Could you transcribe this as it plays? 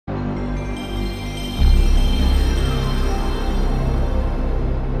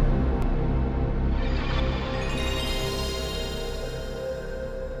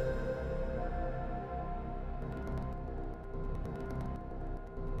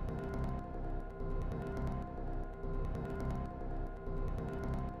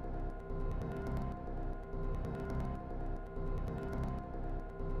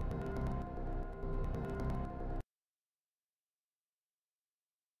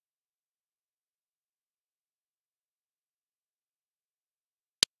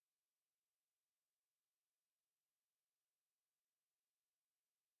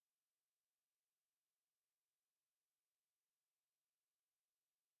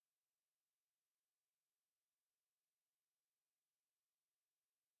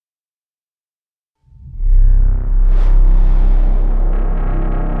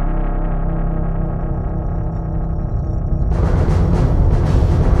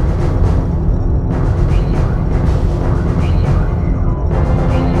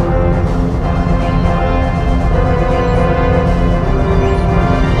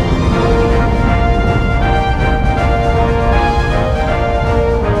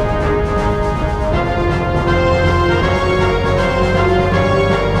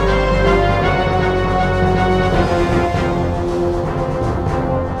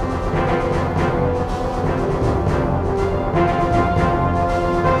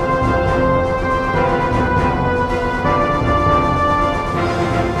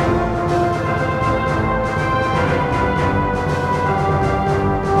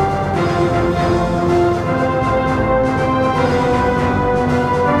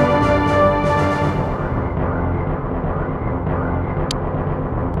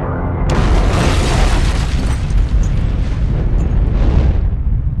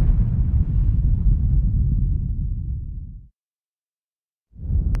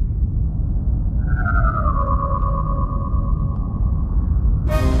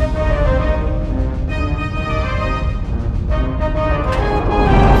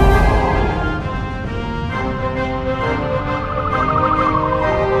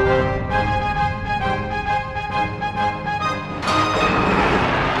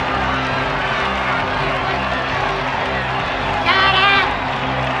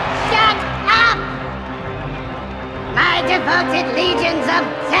of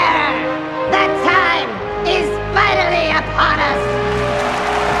terror. The time is finally upon us.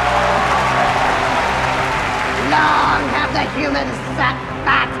 Long have the humans sat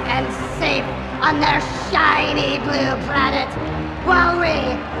fat and safe on their shiny blue planet, while we,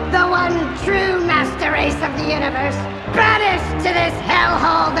 the one true master race of the universe, banished to this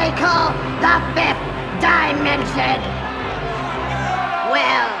hellhole they call the fifth dimension.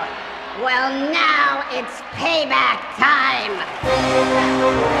 Well, now it's payback time.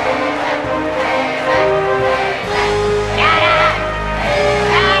 Shut up!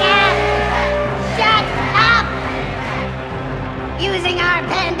 Shut up! Using our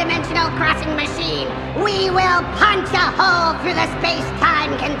pan-dimensional crossing machine, we will punch a hole through the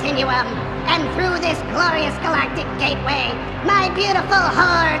space-time continuum. And through this glorious galactic gateway, my beautiful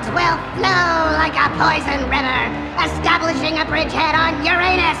hordes will flow like a poison river, establishing a bridgehead on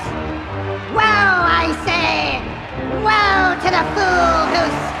Uranus. Woe, I say! Woe to the fool who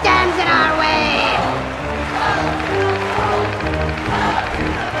stands in our way!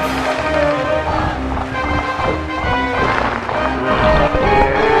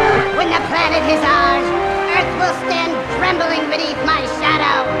 When the planet is ours, Earth will stand trembling beneath my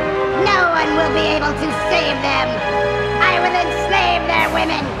shadow. No one will be able to save them. I will enslave their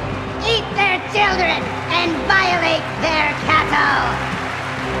women, eat their children, and violate their cattle.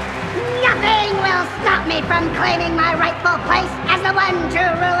 Nothing will stop me from claiming my rightful place as the one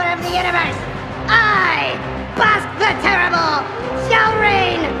true ruler of the universe. I, Bosk the Terrible, shall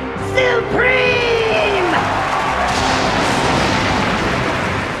reign supreme!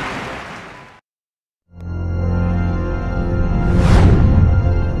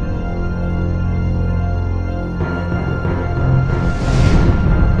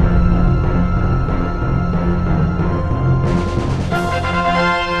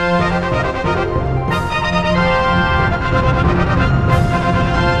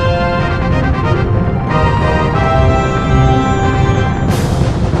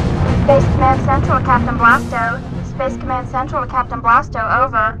 Captain Blasto. Space Command Central to Captain Blasto,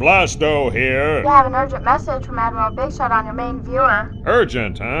 over. Blasto here. You have an urgent message from Admiral Big Shot on your main viewer.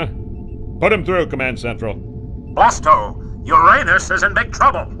 Urgent, huh? Put him through, Command Central. Blasto, Uranus is in big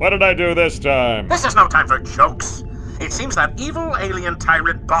trouble. What did I do this time? This is no time for jokes. It seems that evil alien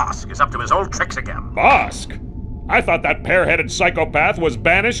tyrant Bosk is up to his old tricks again. Bosk? I thought that pear-headed psychopath was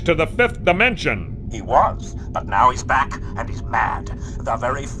banished to the fifth dimension. He was, but now he's back, and he's mad. The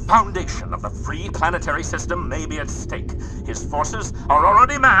very foundation of the free planetary system may be at stake. His forces are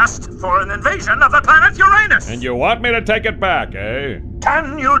already massed for an invasion of the planet Uranus! And you want me to take it back, eh?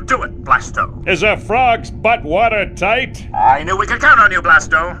 Can you do it, Blasto? Is a frog's butt watertight? I knew we could count on you,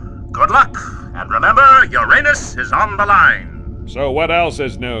 Blasto. Good luck, and remember, Uranus is on the line. So what else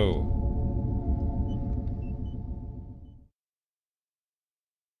is new?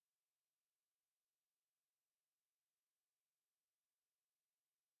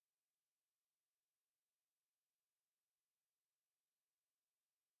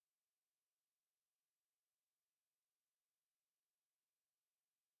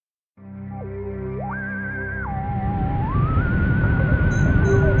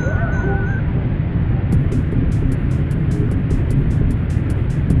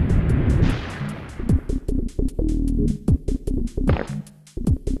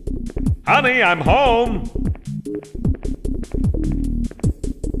 Honey, I'm home!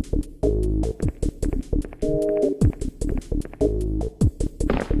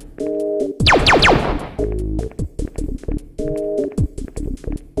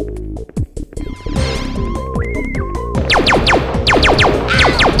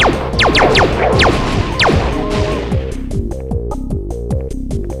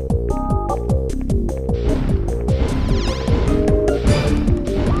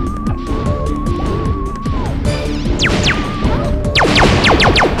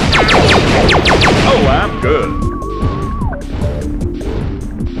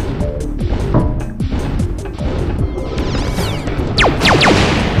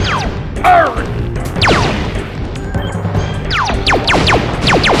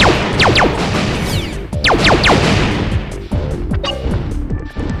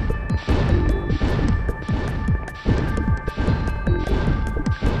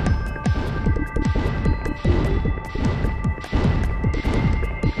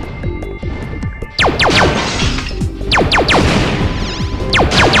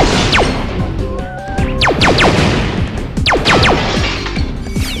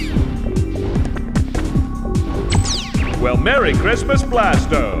 Well, Merry Christmas,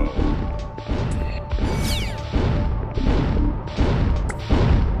 Blasto!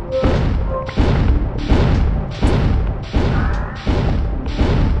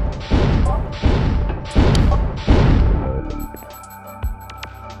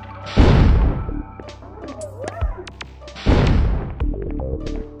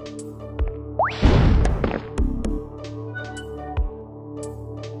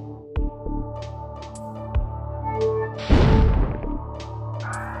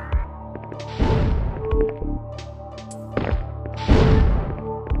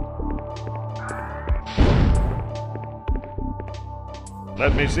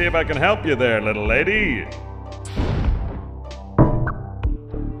 Let me see if I can help you there, little lady.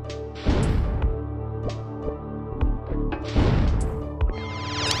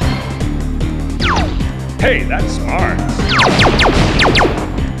 Hey, that's smart.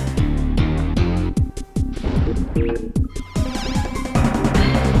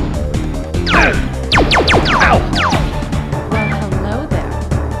 Ow! Well, hello there.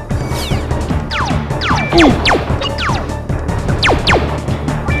 Ooh.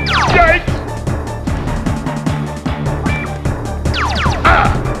 Yikes! Ah!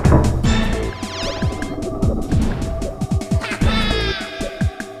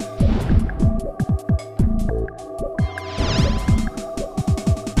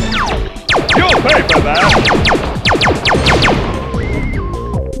 You'll pay for that!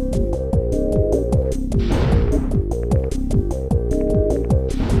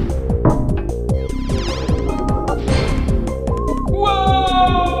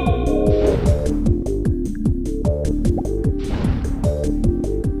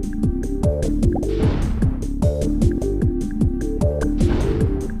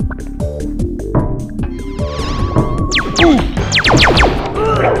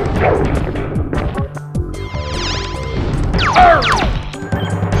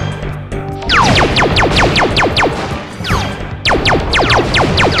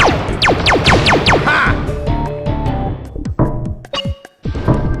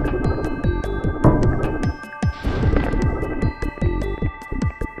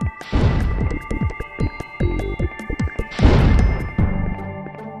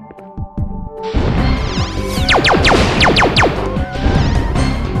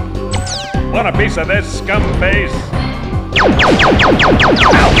 Want a piece of this, scum face?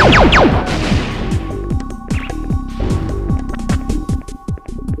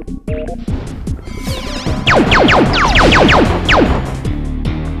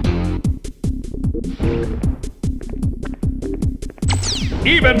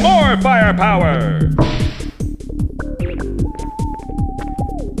 Even more firepower!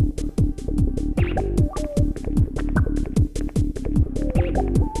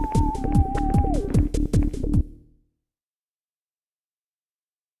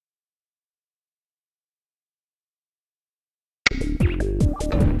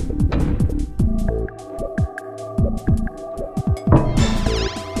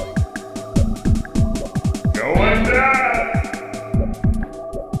 Going down!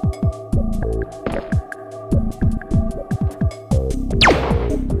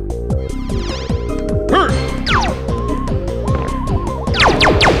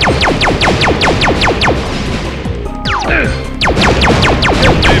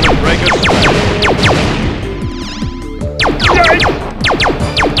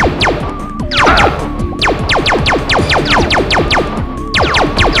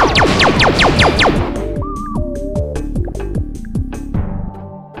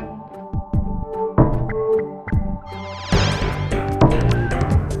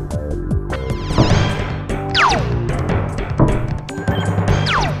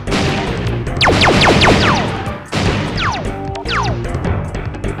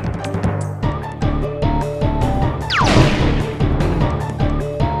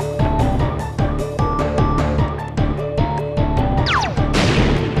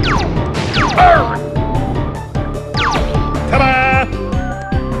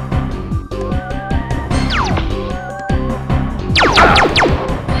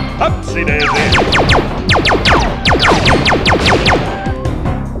 Upsy daisy.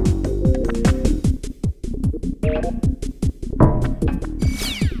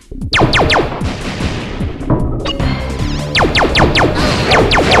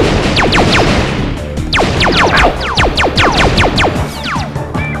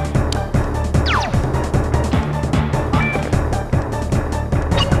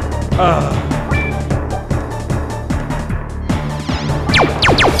 Ah.